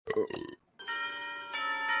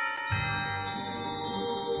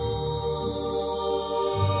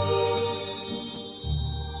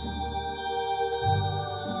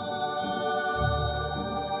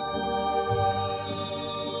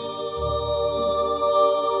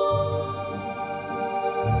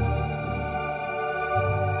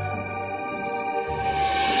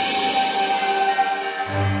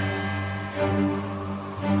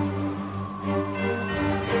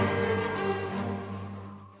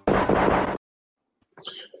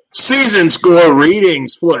Season score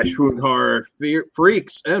readings, Flesh Wound Horror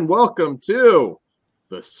freaks, and welcome to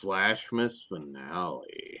the SLASHmas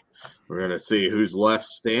finale. We're going to see who's left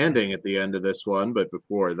standing at the end of this one, but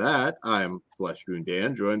before that, I'm Flesh Wound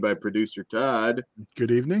Dan, joined by producer Todd.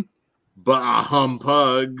 Good evening. Bahum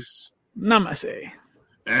Pugs. Namaste.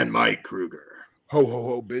 And Mike Kruger. Ho, ho,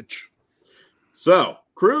 ho, bitch. So,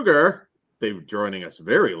 Kruger, they're joining us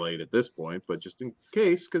very late at this point, but just in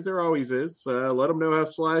case, because there always is, let them know how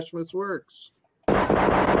SLASHmas works.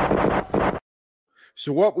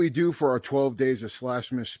 So what we do for our 12 Days of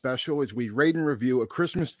SLASHmas special is we rate and review a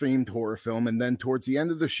Christmas-themed horror film, and then towards the end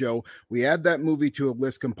of the show, we add that movie to a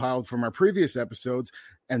list compiled from our previous episodes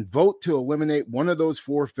and vote to eliminate one of those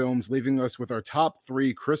four films, leaving us with our top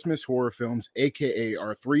 3 Christmas horror films, aka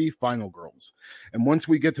our 3 final girls. And once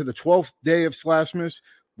we get to the 12th day of SLASHmas,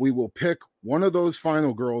 we will pick one of those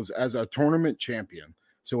final girls as our tournament champion.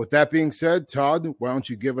 So with that being said, Todd, why don't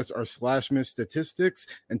you give us our SLASHmas statistics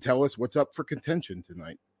and tell us what's up for contention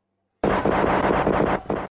tonight?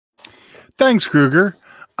 Thanks, Kruger.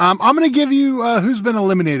 I'm going to give you who's been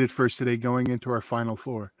eliminated first today going into our final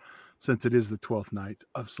four, since it is the 12th night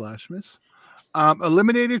of SLASHmas.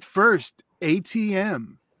 Eliminated first,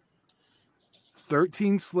 ATM.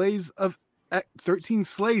 13 Slays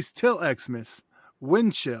Till Xmas.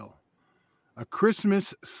 Wind Chill, A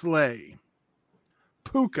Christmas Sleigh,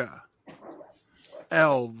 Puka,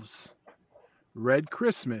 Elves, Red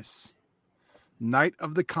Christmas, Night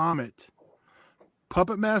of the Comet,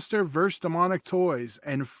 Puppet Master vs. Demonic Toys,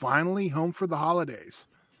 and finally Home for the Holidays.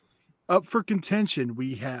 Up for contention,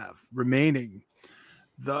 we have remaining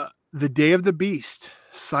the Day of the Beast,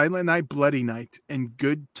 Silent Night, Bloody Night, and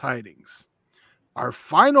Good Tidings. Our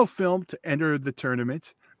final film to enter the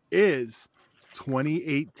tournament is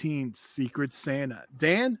 2018 Secret Santa.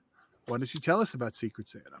 Dan, why don't you tell us about Secret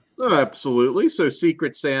Santa? Oh, absolutely. So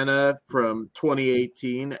Secret Santa from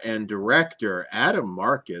 2018 and director Adam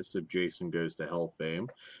Marcus of Jason Goes to Hell fame.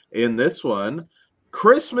 In this one,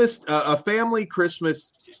 a family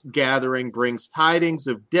Christmas gathering brings tidings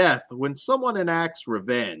of death when someone enacts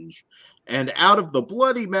revenge. And out of the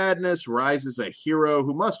bloody madness rises a hero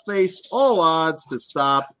who must face all odds to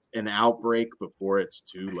stop an outbreak before it's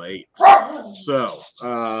too late. So,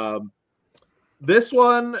 this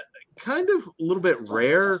one kind of a little bit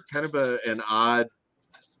rare, kind of an odd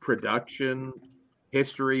production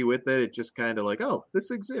history with it. It just kind of like, oh,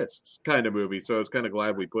 this exists kind of movie. So I was kind of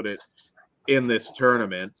glad we put it in this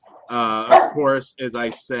tournament. Of course, as I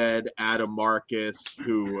said, Adam Marcus,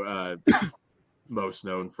 who most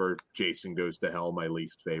known for Jason Goes to Hell, my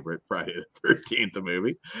least favorite Friday the 13th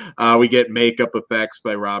movie. We get makeup effects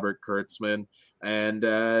by Robert Kurtzman. And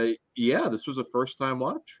this was a first time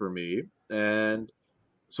watch for me. And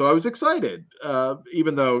so I was excited,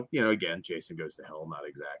 even though, again, Jason Goes to Hell, not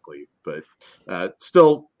exactly, but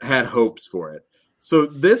still had hopes for it. So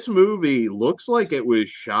this movie looks like it was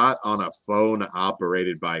shot on a phone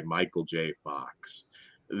operated by Michael J. Fox.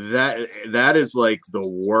 That is like the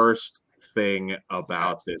worst thing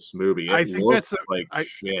about this movie. I think that's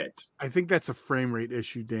shit. I think that's a frame rate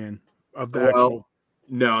issue, Dan. Of the actual.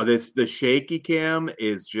 No, the shaky cam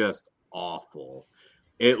is just awful.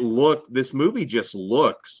 This movie just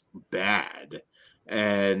looks bad,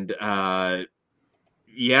 and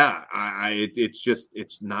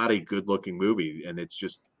it's not a good looking movie, and it's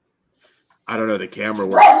just, I don't know, the camera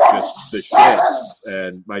work is just the shit,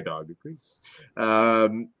 and my dog agrees.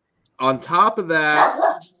 On top of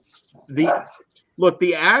that,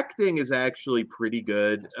 the acting is actually pretty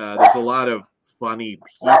good. There's a lot of funny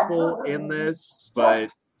people in this,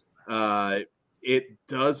 but it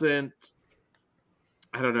doesn't,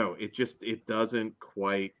 I don't know, it doesn't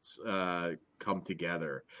quite come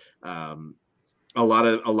together. A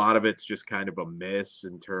lot of it's just kind of a miss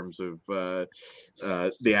in terms of the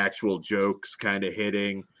actual jokes kind of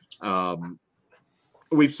hitting.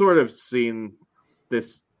 We've sort of seen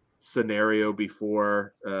this scenario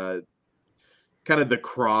before, kind of the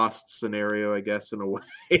crossed scenario, I guess, in a way.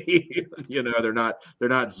 They're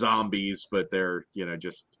not zombies, but they're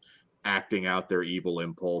just acting out their evil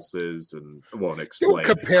impulses, and I won't explain.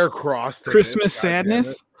 Don't compare Cross to Christmas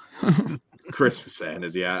sadness. Christmas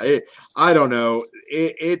Santas, yeah. I don't know.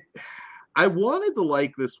 I wanted to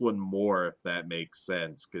like this one more, if that makes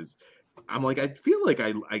sense, because I'm like, I feel like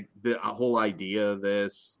the whole idea of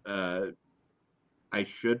this, I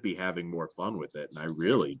should be having more fun with it, and I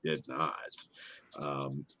really did not.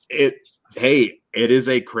 It is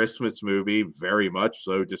a Christmas movie, very much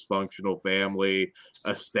so. Dysfunctional family,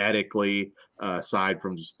 aesthetically, aside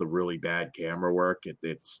from just the really bad camera work,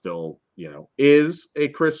 it still, is a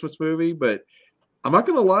Christmas movie. But I'm not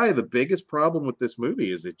gonna lie, the biggest problem with this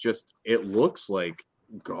movie is it looks like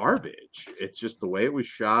garbage. It's just the way it was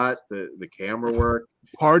shot, the camera work.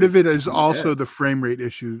 Part of it is also the frame rate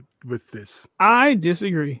issue with this. I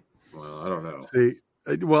disagree. Well, I don't know. See,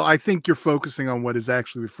 well, I think you're focusing on what is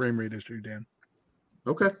actually the frame rate issue, Dan.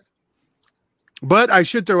 Okay. But I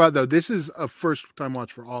should throw out, though, this is a first-time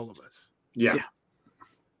watch for all of us. Yeah.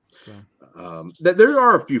 So. There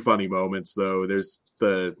are a few funny moments, though. There's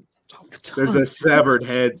a severed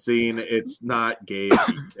head scene. It's not Gabe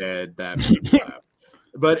dead. That made me laugh.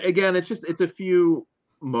 But again, it's a few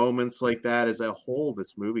moments like that. As a whole,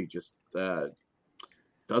 this movie just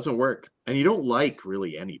doesn't work, and you don't like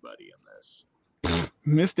really anybody in this.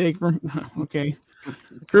 Mistake from okay.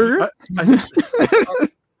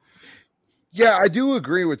 Yeah, I do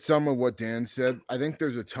agree with some of what Dan said. I think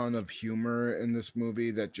there's a ton of humor in this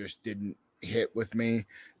movie that just didn't hit with me,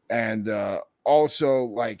 and also,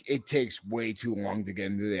 like, it takes way too long to get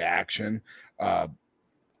into the action.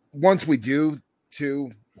 Once we do,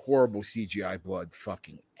 too, horrible CGI blood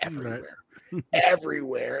fucking everywhere. Right.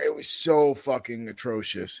 Everywhere. It was so fucking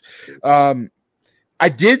atrocious. I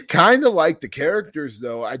did kind of like the characters,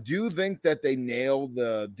 though. I do think that they nailed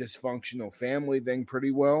the dysfunctional family thing pretty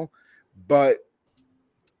well. But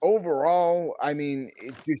overall, I mean,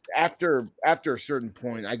 it just after a certain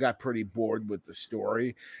point, I got pretty bored with the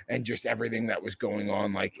story and just everything that was going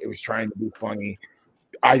on. Like, it was trying to be funny.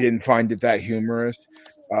 I didn't find it that humorous.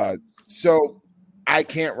 So I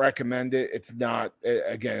can't recommend it. It's not,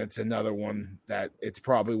 again, it's another one that it's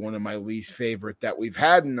probably one of my least favorite that we've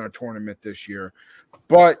had in our tournament this year.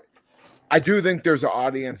 But I do think there's an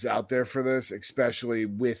audience out there for this, especially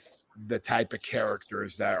with the type of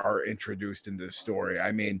characters that are introduced in this story.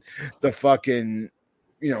 I mean, the fucking,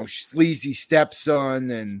 sleazy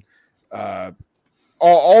stepson and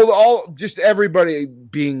all just everybody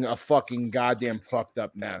being a fucking goddamn fucked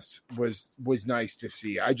up mess was nice to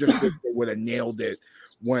see. I just think they would have nailed it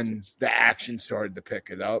when the action started to pick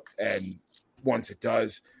it up. And once it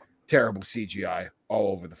does, terrible CGI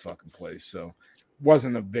all over the fucking place. So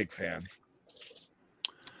wasn't a big fan.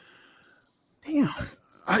 Damn.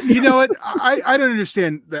 You know what? I don't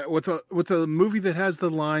understand that with a movie that has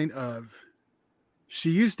the line of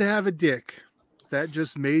 "She used to have a dick that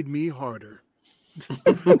just made me harder."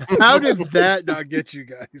 How did that not get you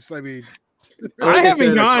guys? I mean, I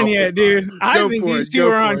haven't gone yet, dude. I think these two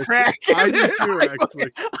are on track. I do too,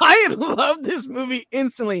 actually. I love this movie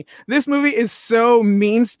instantly. This movie is so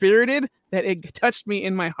mean-spirited that it touched me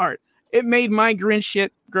in my heart. It made my Grinch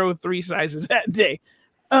shit grow 3 sizes that day.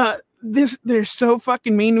 They're so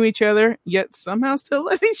fucking mean to each other, yet somehow still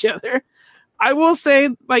love each other. I will say,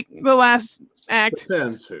 like, the last act.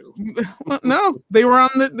 Depends who. No, they were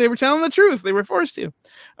telling the truth. They were forced to.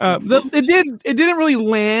 It didn't really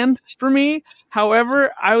land for me.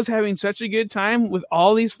 However, I was having such a good time with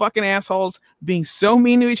all these fucking assholes being so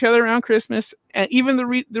mean to each other around Christmas, and even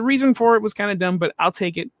the reason for it was kind of dumb, but I'll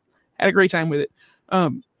take it. Had a great time with it.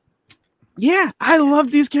 Yeah, I love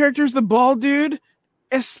these characters. The bald dude.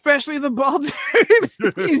 Especially the bald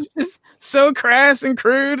dude. He's just so crass and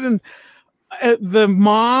crude. And the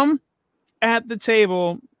mom at the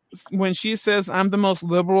table, when she says, "I'm the most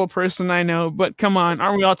liberal person I know," but come on,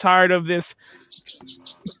 aren't we all tired of this?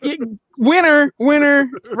 Winner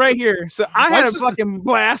right here. So I had a fucking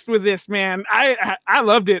blast with this, man. I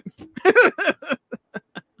loved it.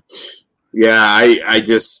 Yeah, I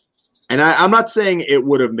just... And I'm not saying it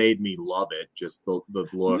would have made me love it. Just the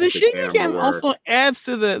look. The shaky cam also adds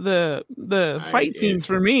to the fight scenes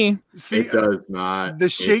for me. See, it does not. The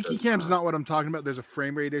shaky cam is not what I'm talking about. There's a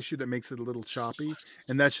frame rate issue that makes it a little choppy,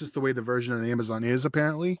 and that's just the way the version on Amazon is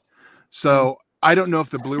apparently. So I don't know if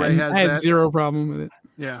the Blu-ray has that. I had zero problem with it.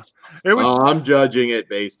 Yeah, I'm judging it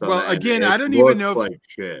based on. Well, that. Again, I don't even know. Like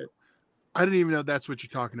shit. I don't even know that's what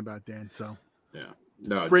you're talking about, Dan. So yeah,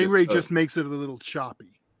 no frame rate just makes it a little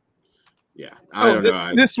choppy. Yeah, I don't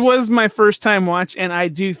know. This was my first time watch, and I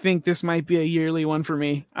do think this might be a yearly one for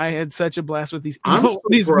me. I had such a blast with these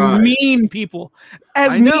mean people,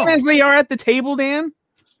 as mean as they are at the table, Dan.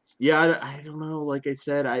 Yeah, I don't know. Like I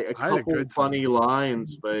said, a couple of funny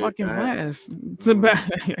lines, but fucking blast. It's about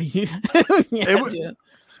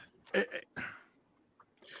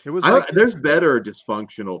It was. There's better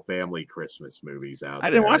dysfunctional family Christmas movies out there.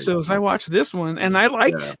 I didn't watch those. I watched this one, and I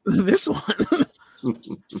liked this one.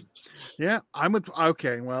 Yeah, I'm with.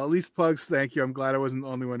 Okay, well, at least Pugs. Thank you. I'm glad I wasn't the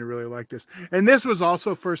only one who really liked this. And this was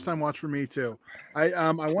also a first time watch for me too.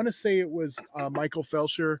 I want to say it was Michael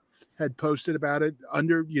Felsher had posted about it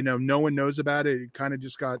under. No one knows about it. It kind of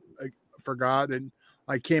just got forgot and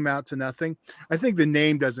came out to nothing. I think the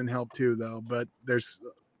name doesn't help too, though. But there's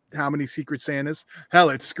how many Secret Santas?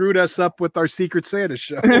 Hell, it screwed us up with our Secret Santa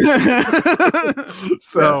show.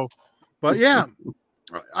 So, but yeah.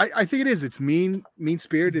 I think it is. It's mean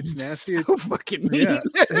spirited. It's nasty. So fucking mean.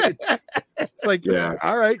 Yeah. It's like,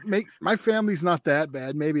 all right, my family's not that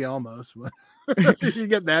bad. Maybe almost, but you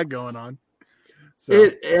get that going on. So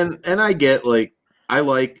and I get I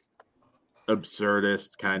like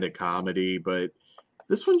absurdist kind of comedy, but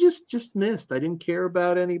this one just missed. I didn't care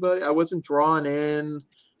about anybody. I wasn't drawn in.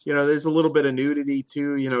 There's a little bit of nudity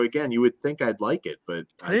too. Again, you would think I'd like it, but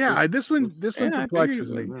this one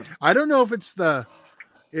perplexes me. I don't know if it's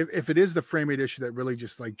if it is the frame rate issue that really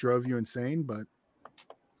just drove you insane, but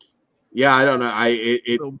yeah, I don't know.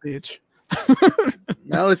 Little bitch.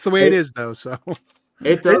 No, it's the way it is though. So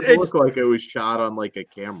it does look like it was shot on a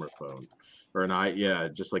camera phone or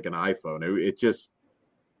just like an iPhone. It just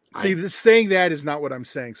saying that is not what I'm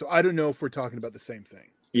saying. So I don't know if we're talking about the same thing.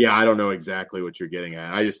 Yeah, I don't know exactly what you're getting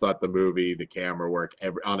at. I just thought the movie, the camera work,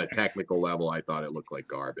 on a technical level, I thought it looked like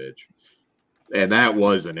garbage, and that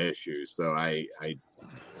was an issue. So I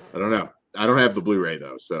don't know. I don't have the Blu-ray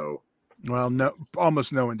though. So no,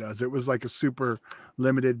 almost no one does. It was like a super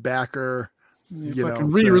limited backer.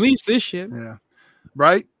 Re-release this shit. Yeah,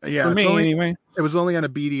 right. Yeah, for me anyway. It was only on a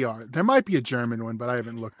BDR. There might be a German one, but I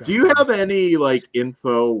haven't looked at. Do you have any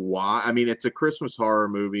info? Why? I mean, it's a Christmas horror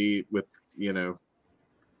movie with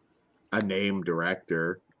a named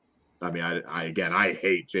director. I mean, I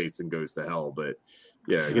hate Jason Goes to Hell, but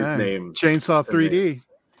his name Chainsaw 3D.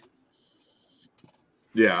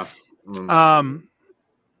 Yeah.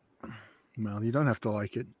 Well, you don't have to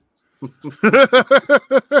like it.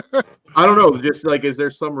 I don't know. Just is there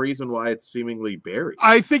some reason why it's seemingly buried?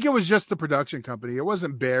 I think it was just the production company. It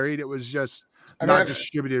wasn't buried. It was just not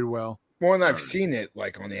distributed well. More than I've seen it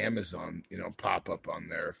on Amazon, pop up on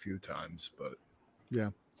there a few times, but yeah.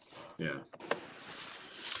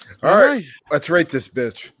 All right. Let's rate this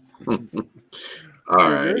bitch.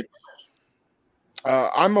 All right.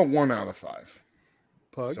 I'm a 1 out of 5.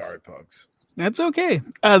 Pugs? Sorry, Pugs. That's okay.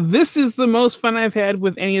 This is the most fun I've had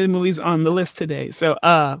with any of the movies on the list today. So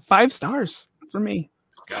 5 stars for me.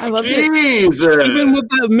 I love it. Even with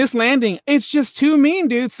the mislanding, it's just too mean,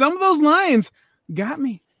 dude. Some of those lines got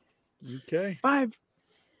me. Okay. 5.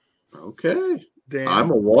 Okay. Damn. I'm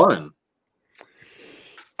a 1.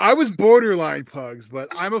 I was borderline, Pugs,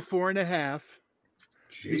 but I'm a 4.5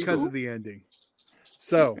 because of the ending.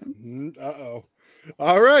 So,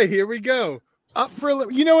 all right, here we go. Up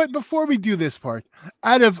for you know what? Before we do this part,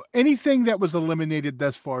 out of anything that was eliminated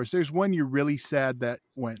thus far, there's one you're really sad that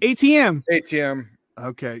went. ATM.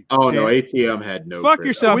 Okay. Oh no, ATM had no. Fuck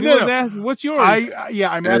yourself. What's yours?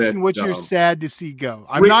 I'm asking what you're sad to see go.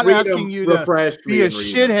 I'm not asking you to be a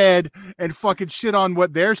shithead and fucking shit on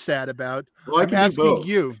what they're sad about. Well, I'm asking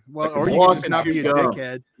you. Well, or you can just not be a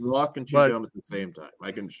dickhead. Walk and chew gum at the same time.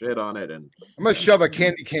 I can shit on it, and I'm gonna shove a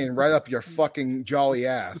candy cane right up your fucking jolly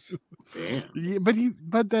ass. Damn. Yeah,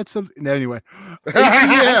 but that's something. Anyway.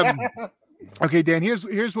 ATM. Okay, Dan.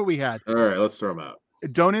 Here's what we had. All right, let's throw them out.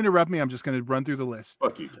 Don't interrupt me. I'm just going to run through the list.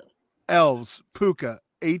 Fuck you, Tom. Elves, Puka,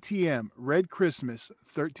 ATM, Red Christmas,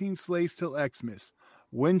 13 Sleighs Till Xmas,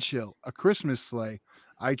 Windchill, A Christmas Sleigh,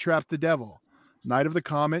 I Trapped the Devil, Night of the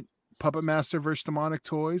Comet, Puppet Master vs. Demonic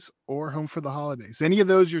Toys, or Home for the Holidays. Any of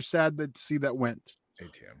those you're sad to see that went?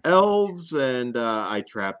 ATM. Elves and I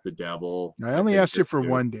Trapped the Devil. I only asked you for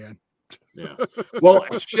one, Dan. Yeah. Well,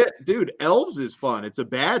 shit, dude, Elves is fun. It's a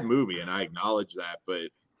bad movie, and I acknowledge that, but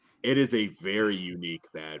it is a very unique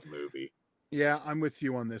bad movie. Yeah, I'm with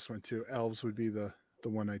you on this one too. Elves would be the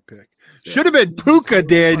one I'd pick. Yeah. Should have been Puka,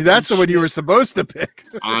 Dan. That's the one you were supposed to pick.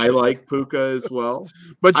 I like Puka as well,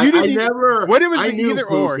 but you didn't. What it was either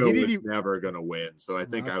Puka or. He was never going to win, so I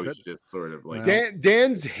think I was just sort of like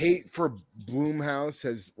Dan's hate for Blumhouse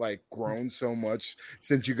has grown so much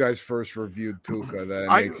since you guys first reviewed Puka that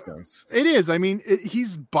it makes sense. It is. I mean,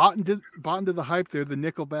 he's bought into the hype. They're the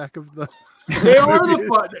Nickelback of the. They are the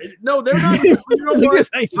fun. No, they're not. You know what?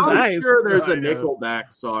 I'm sure there's a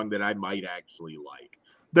Nickelback song that I might actually like.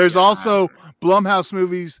 There's also Blumhouse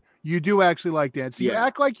movies You do actually like dance. So you Yeah.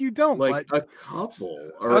 act like you don't. Like but, a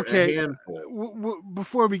couple or okay. a handful.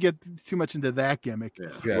 Before we get too much into that gimmick,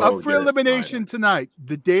 Yeah. up for elimination tonight,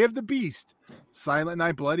 The Day of the Beast, Silent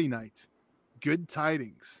Night, Bloody Night, Good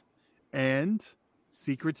Tidings, and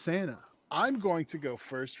Secret Santa. I'm going to go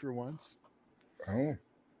first for once. Oh.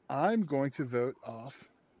 I'm going to vote off.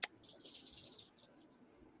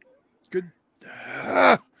 Good.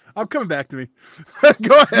 I'm coming back to me.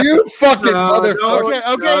 Go ahead. You fucking motherfucker.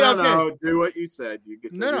 Okay. No. Do what you said. You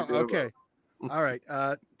can say No. Okay. All right.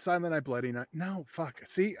 Silent Night, Bloody Night. No, fuck.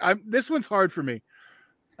 See, this one's hard for me.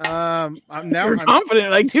 I'm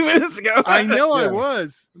confident like 2 minutes ago. I know I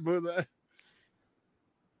was, but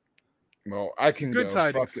well, I can Good go.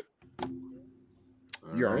 Tidings. Fuck it.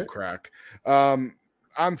 You're on crack.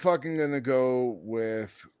 I'm fucking gonna go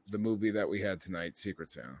with the movie that we had tonight, Secret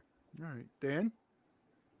Santa. All right, Dan.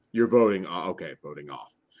 You're voting. Okay, voting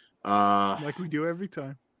off. Like we do every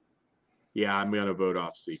time. Yeah, I'm gonna vote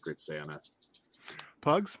off Secret Santa.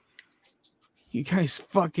 Pugs. You guys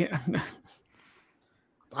fucking.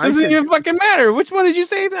 Doesn't even fucking matter. Which one did you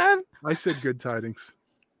say, Dad? I said Good Tidings.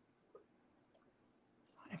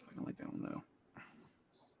 I fucking like that one though.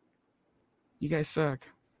 You guys suck.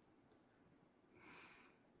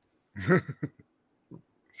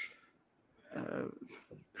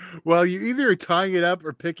 Well, you either are tying it up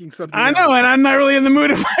or picking something. I know, and I'm not really in the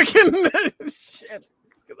mood of fucking shit.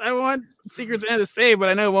 I want Secret Santa to stay, but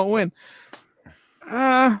I know it won't win.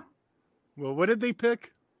 Well, what did they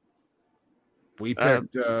pick? We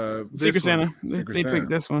picked Secret Santa. They picked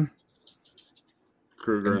this one.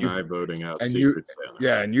 Kruger and I voting out and Secret Santa.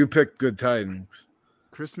 Yeah, and you picked Good Tidings.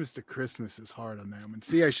 Christmas to Christmas is hard on that one.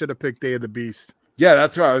 See, I should have picked Day of the Beast. Yeah,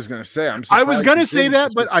 that's what I was going to say. I was going to say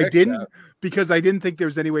that, but I didn't because I didn't think there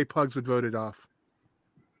was any way Pugs would vote it off.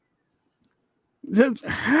 But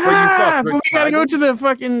we got to go to the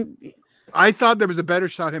fucking... I thought there was a better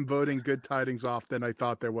shot him voting Good Tidings off than I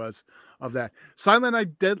thought there was of that. Silent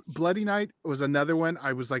Night, Bloody Night was another one.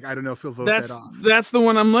 I was like, I don't know if he'll vote that off. That's the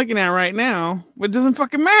one I'm looking at right now. But it doesn't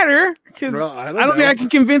fucking matter because I don't think I can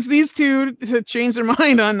convince these two to change their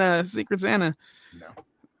mind on Secret Santa. No.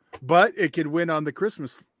 But it could win on the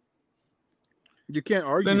Christmas. You can't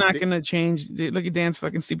argue. They're not going to change. Dude, look at Dan's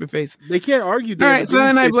fucking stupid face. They can't argue. All right,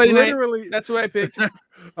 Silent Night, Bloody Night. That's what I picked. All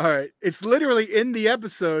right. It's literally in the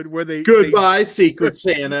episode where Goodbye, Secret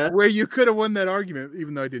Santa. Where you could have won that argument,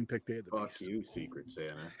 even though I didn't pick Day of the Beast. Fuck you, Secret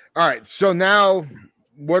Santa. All right. So now,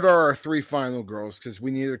 what are our 3 final girls? Because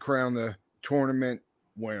we need to crown the tournament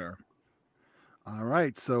winner. All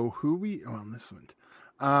right. So on this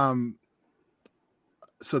one.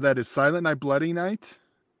 So that is Silent Night, Bloody Night.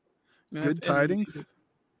 Good Tidings.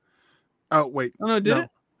 Oh, wait. Oh, no, did it?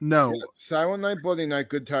 No. Yeah, Silent Night, Bloody Night,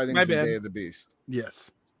 Good Tidings, and Day of the Beast.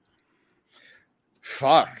 Yes.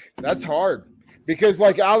 Fuck. That's hard. Because,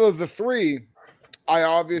 like, out of the 3, I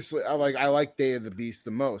like Day of the Beast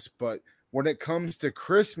the most. But when it comes to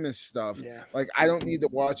Christmas stuff, like, I don't need to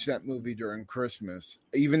watch that movie during Christmas,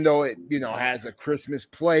 even though it, has a Christmas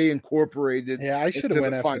play incorporated. Yeah, I should have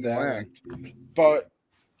went after that act. But,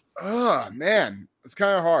 man, it's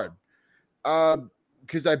kind of hard.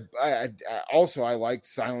 Because I liked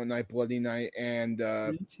Silent Night, Bloody Night, and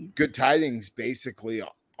Good Tidings basically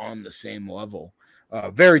on the same level.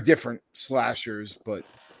 Very different slashers, but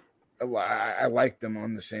I like them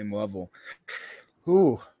on the same level.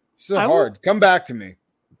 Ooh, so hard. Come back to me.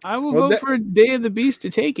 I will vote for Day of the Beast to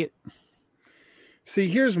take it. See,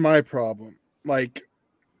 here's my problem. Like,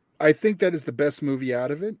 I think that is the best movie out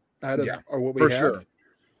of or what we have. Sure.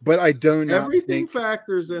 But I don't Everything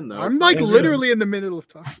factors in, though. I'm like literally in the middle of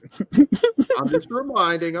talking. I'm just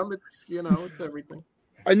reminding them it's everything.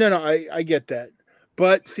 I get that.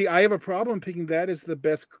 But see, I have a problem picking that as the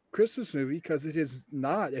best Christmas movie because it is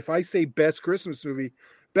not. If I say best Christmas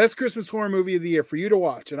horror movie of the year for you to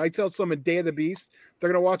watch, and I tell someone Day of the Beast, they're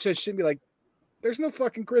going to watch that shit and be like, there's no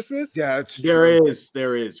fucking Christmas. Yeah, there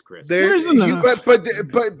is Christmas.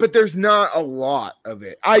 But there's not a lot of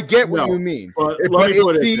it. I get what you mean. But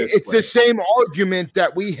it's the same argument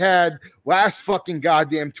that we had last fucking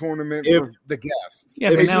goddamn tournament for the guest. Yeah,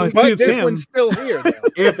 but this one's still here.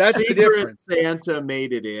 If that's Secret Santa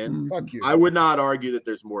made it in, fuck you. I would not argue that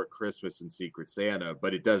there's more Christmas in Secret Santa,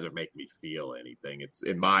 but it doesn't make me feel anything. It's,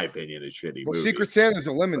 in my opinion, a shitty movie. Secret Santa's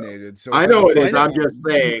eliminated. So I know it is. I'm just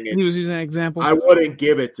saying. He was using an example. I wouldn't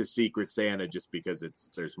give it to Secret Santa just because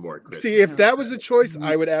there's more Christmas. See, if that was a choice,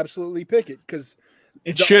 I would absolutely pick it because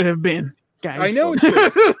it should have been. Guys. I know it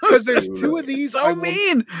should because there's 2 of these.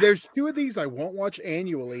 There's 2 of these I won't watch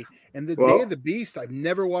annually, and the Day of the Beast I've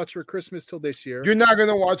never watched for Christmas till this year. You're not going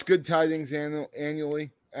to watch Good Tidings annually.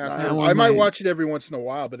 I might watch it every once in a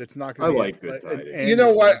while, but it's not going to be. I like Good Tidings. You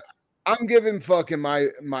know what? I'm giving fucking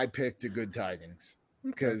my pick to Good Tidings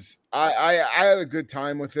because I had a good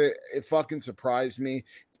time with it. It fucking surprised me.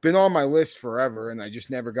 It's been on my list forever, and I just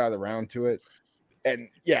never got around to it. And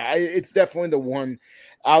yeah, it's definitely the one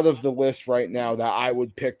out of the list right now that I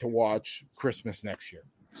would pick to watch Christmas next year.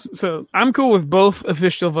 So I'm cool with both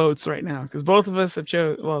official votes right now because both of us have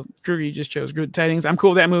chose. Well, Kruger, you just chose Good Tidings. I'm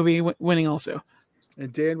cool with that movie winning also.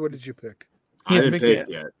 And Dan, what did you pick? I didn't pick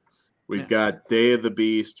yet. We've got Day of the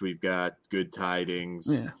Beast. We've got Good Tidings.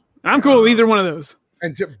 Yeah, I'm cool with either one of those.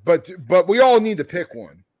 But we all need to pick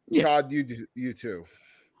one. Yeah. Todd, you too.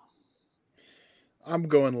 I'm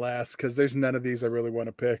going last because there's none of these I really want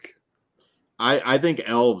to pick. I think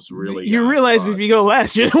Elves really. You realize if you go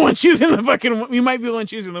last, you're the one choosing the fucking. You might be the one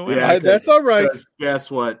choosing the winner. Yeah, that's all right.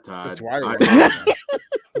 Guess what, Todd? That's why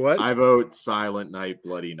What? I vote Silent Night,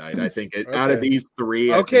 Bloody Night. I think out of these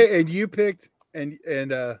three. Okay, and you picked and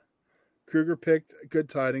Kruger picked Good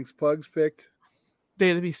Tidings. Pugs picked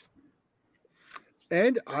Day of the Beast.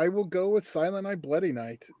 And I will go with Silent Night, Bloody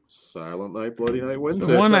Night. Silent Night, Bloody Night wins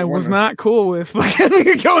the one I was not cool with.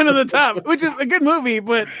 You're going to the top, which is a good movie,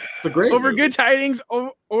 but it's a great over movie. Good Tidings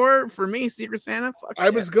or for me, Secret Santa. I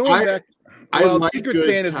was going back. I like Secret Good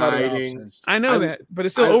Santa's Tidings. I know that, but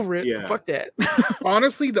it's still over it. So fuck that.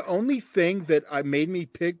 Honestly, the only thing that made me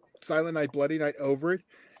pick Silent Night, Bloody Night over it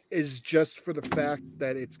is just for the fact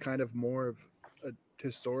that it's kind of more of a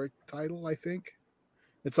historic title. I think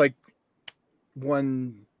it's like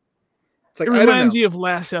one. It's like, it reminds you of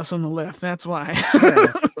Last House on the Left. That's why.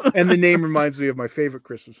 Yeah. And the name reminds me of my favorite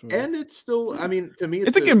Christmas movie. And it's still, I mean, to me,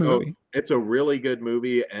 it's a good movie. It's a really good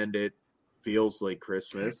movie, and it feels like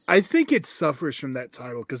Christmas. I think it suffers from that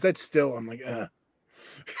title because that's still, I'm like,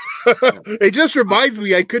 It just reminds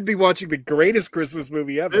me I could be watching the greatest Christmas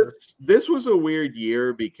movie ever. This was a weird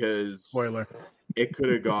year because spoiler, it could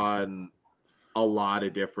have gone a lot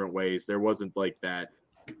of different ways. There wasn't like that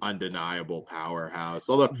undeniable powerhouse.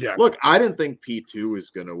 Although, look, I didn't think P2 was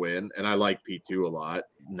going to win, and I like P2 a lot,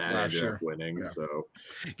 and that ended up winning.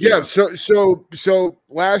 Yeah. So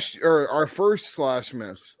last or our first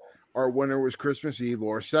SLASHmas, our winner was Christmas Evil.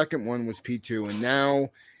 Our second one was P2, and now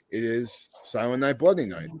it is Silent Night, Bloody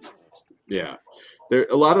Night. Yeah, there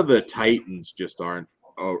a lot of the Titans just aren't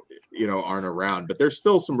around, but there's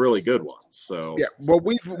still some really good ones. So yeah, well,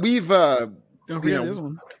 we've don't forget this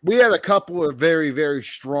one. We had a couple of very, very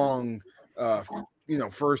strong,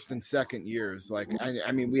 first and second years. Like,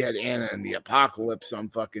 I mean, we had Anna and the Apocalypse on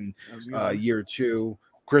fucking year 2,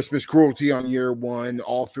 Christmas Cruelty on year 1,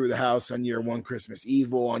 All Through the House on year 1, Christmas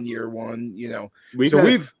Evil on year 1.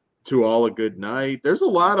 We've To All a Good Night. There's a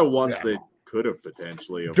lot of ones that could have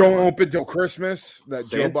potentially. Don't Open Till Christmas. That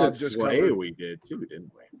Santa's Joe Bob just covered. We did too,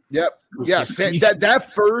 didn't we? Yep. Yeah.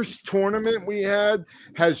 That first tournament we had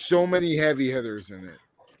has so many heavy hitters in it,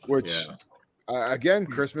 which again,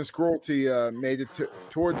 Christmas Cruelty made it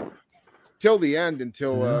till the end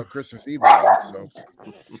until Christmas Eve. So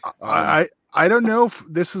I don't know if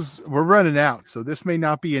we're running out, so this may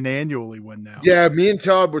not be an annually one now. Yeah, me and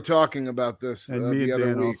Todd were talking about this and me the and other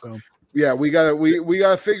Dan week. also. Yeah, we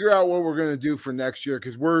gotta figure out what we're gonna do for next year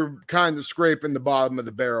because we're kind of scraping the bottom of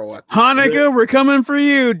the barrel at this Hanukkah. point. We're coming for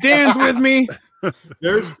you. Dan's with me.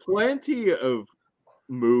 There's plenty of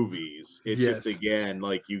movies. It's just again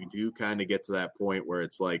like you do kind of get to that point where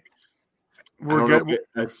it's like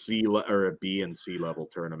a C or a B and C level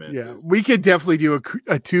tournament. Yeah, we could definitely do a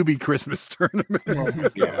Tubi Christmas tournament. Maybe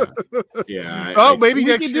we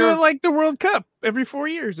next could year do it like the World Cup every 4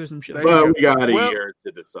 years or some shit. Well, we got a year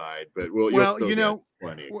to decide, but you'll still get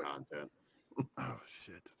plenty of content. Oh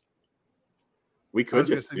shit! We could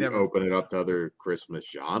just open it up to other Christmas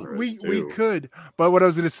genres. We could, but what I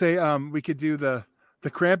was going to say, we could do the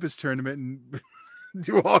Krampus tournament and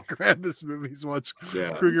do all Krampus movies. Watch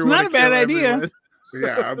Kruger. It's not a bad idea.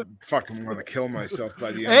 Yeah, I fucking want to kill myself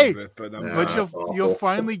by the end of it, but you'll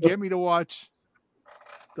finally get me to watch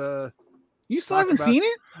the. You still haven't seen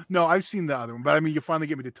it? No, I've seen the other one, but I mean, you'll finally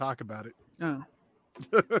get me to talk about it. Oh.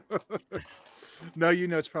 No,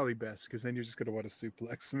 it's probably best because then you're just gonna want to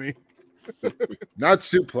suplex me. Not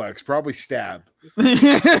suplex, probably stab. Is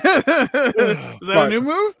that a new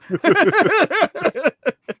move?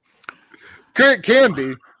 Can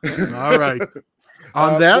be. All right.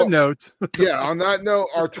 On that note,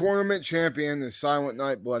 our tournament champion is Silent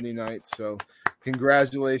Night, Bloody Night. So,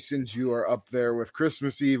 congratulations, you are up there with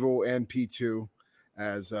Christmas Evil and P2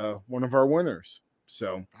 as one of our winners.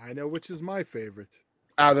 So, I know which is my favorite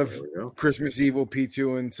out of Christmas Evil,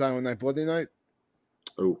 P2, and Silent Night, Bloody Night.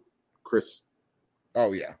 Oh, Chris.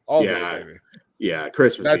 Oh yeah, all day, baby. Yeah,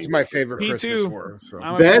 Christmas. That's Eve my is favorite P2. Christmas horror. So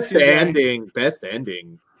I'm a best P2 guy. ending. Best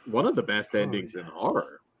ending. One of the best endings in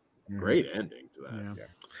horror. Great ending to that. Yeah.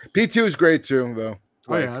 P2 is great too, though.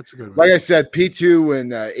 Oh Like, yeah, that's a good one. like I said, P2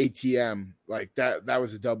 and ATM, like that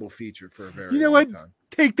was a double feature for a very long time.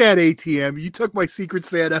 Take that ATM. You took my Secret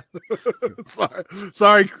Santa.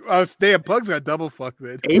 Sorry. Damn, Pugs got double fucked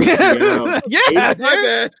then. ATM. Yeah, My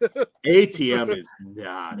bad. ATM is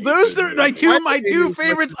not. those a are good my movie. two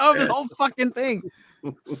favorites of this whole fucking thing.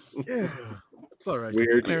 Yeah. It's all right.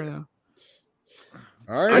 Weird. There we go.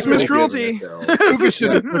 All right, Christmas I'm cruelty. Lucas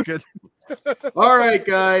should have took it. All right,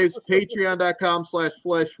 guys.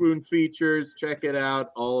 Patreon.com/Flesh Features. Check it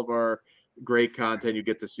out. All of our great content. You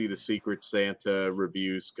get to see the Secret Santa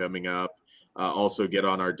reviews coming up. Also get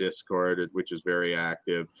on our Discord, which is very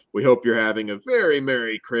active. We hope you're having a very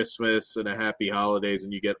Merry Christmas and a happy holidays,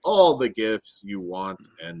 and you get all the gifts you want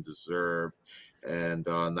and deserve. And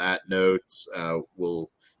on that note, we'll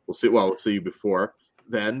see. Well, we'll see you before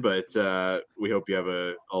then, but we hope you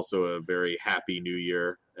have also a very happy New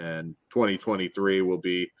Year. And 2023 will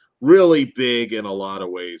be really big in a lot of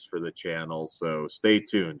ways for the channel. So stay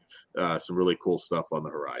tuned. Some really cool stuff on the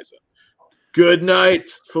horizon. Good night.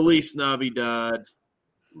 Feliz Navidad.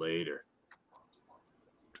 Later.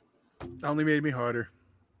 Only made me harder.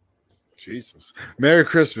 Jesus. Merry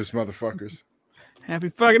Christmas, motherfuckers. Happy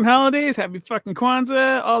fucking holidays. Happy fucking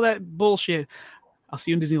Kwanzaa. All that bullshit. I'll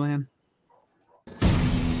see you in Disneyland.